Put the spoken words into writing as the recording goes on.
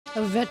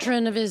A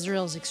veteran of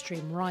Israel's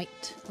extreme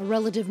right, a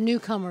relative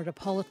newcomer to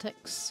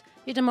politics,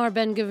 Itamar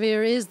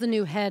Ben-Gvir is the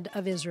new head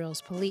of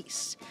Israel's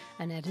police,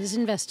 and at his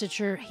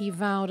investiture, he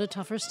vowed a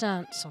tougher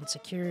stance on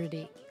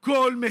security.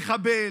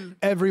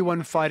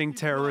 Everyone fighting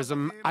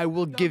terrorism, I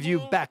will give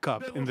you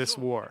backup in this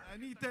war.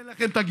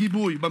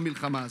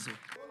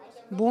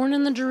 Born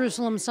in the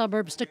Jerusalem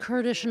suburbs to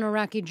Kurdish and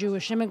Iraqi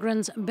Jewish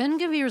immigrants,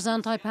 Ben-Gvir's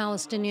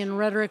anti-Palestinian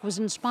rhetoric was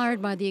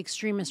inspired by the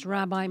extremist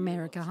Rabbi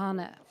Meir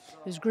Kahane,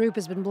 whose group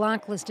has been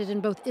blacklisted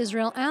in both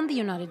Israel and the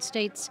United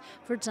States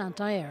for its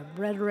anti-Arab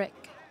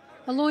rhetoric.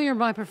 A lawyer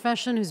by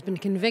profession who's been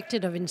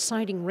convicted of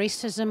inciting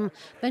racism,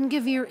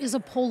 Ben-Gvir is a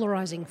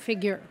polarizing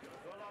figure.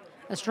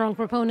 A strong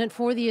proponent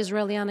for the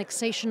Israeli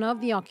annexation of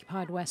the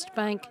occupied West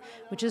Bank,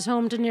 which is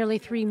home to nearly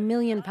 3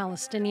 million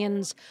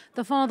Palestinians,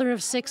 the father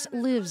of 6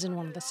 lives in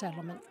one of the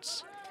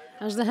settlements.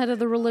 As the head of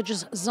the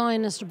religious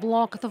Zionist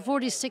bloc, the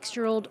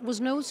 46-year-old was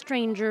no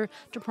stranger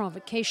to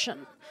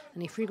provocation,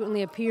 and he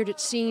frequently appeared at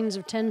scenes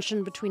of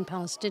tension between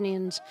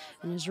Palestinians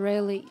and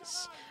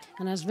Israelis,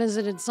 and has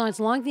visited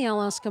sites like the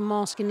Al-Aqsa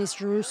Mosque in East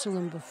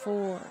Jerusalem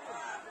before.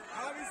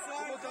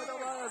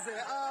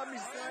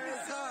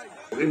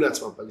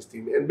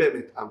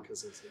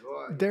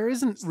 There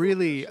isn't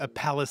really a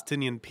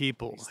Palestinian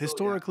people.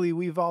 Historically,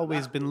 we've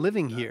always been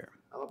living here.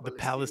 The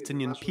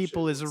Palestinian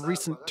people is a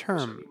recent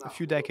term, a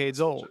few decades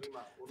old.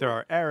 There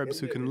are Arabs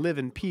who can live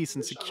in peace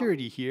and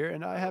security here,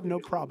 and I have no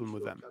problem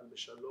with them.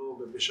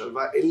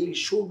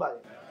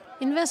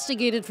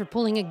 Investigated for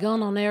pulling a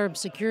gun on Arab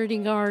security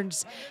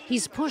guards,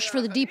 he's pushed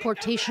for the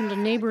deportation to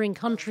neighboring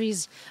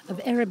countries of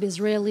Arab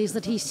Israelis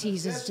that he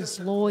sees as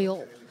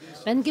disloyal.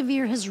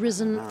 Ben-Gvir has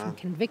risen from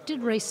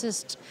convicted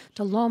racist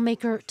to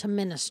lawmaker to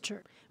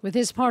minister. With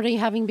his party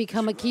having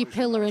become a key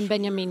pillar in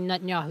Benjamin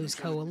Netanyahu's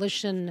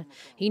coalition,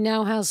 he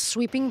now has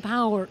sweeping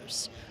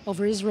powers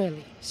over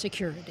Israeli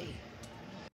security.